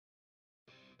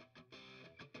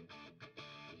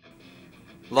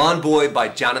Lawn Boy by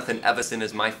Jonathan Evison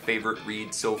is my favorite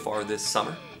read so far this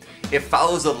summer. It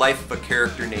follows the life of a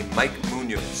character named Mike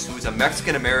Munoz, who is a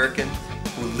Mexican-American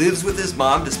who lives with his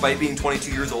mom despite being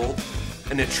 22 years old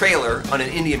in a trailer on an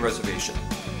Indian reservation.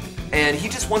 And he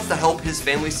just wants to help his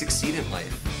family succeed in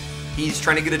life. He's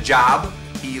trying to get a job,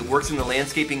 he works in the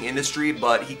landscaping industry,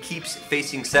 but he keeps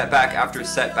facing setback after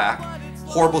setback,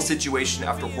 horrible situation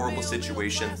after horrible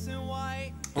situation.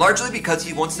 Largely because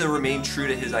he wants to remain true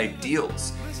to his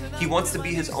ideals. He wants to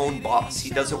be his own boss. He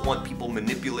doesn't want people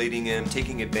manipulating him,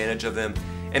 taking advantage of him,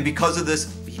 and because of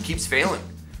this, he keeps failing.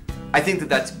 I think that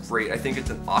that's great. I think it's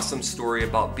an awesome story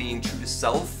about being true to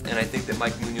self, and I think that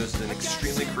Mike Munoz is an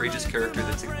extremely courageous character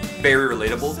that's very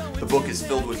relatable. The book is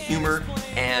filled with humor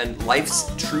and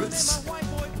life's truths.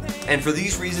 And for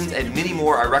these reasons and many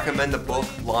more, I recommend the book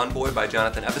Lawn Boy by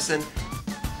Jonathan Evison.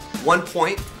 One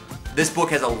point, this book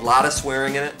has a lot of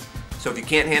swearing in it, so if you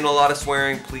can't handle a lot of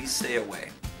swearing, please stay away.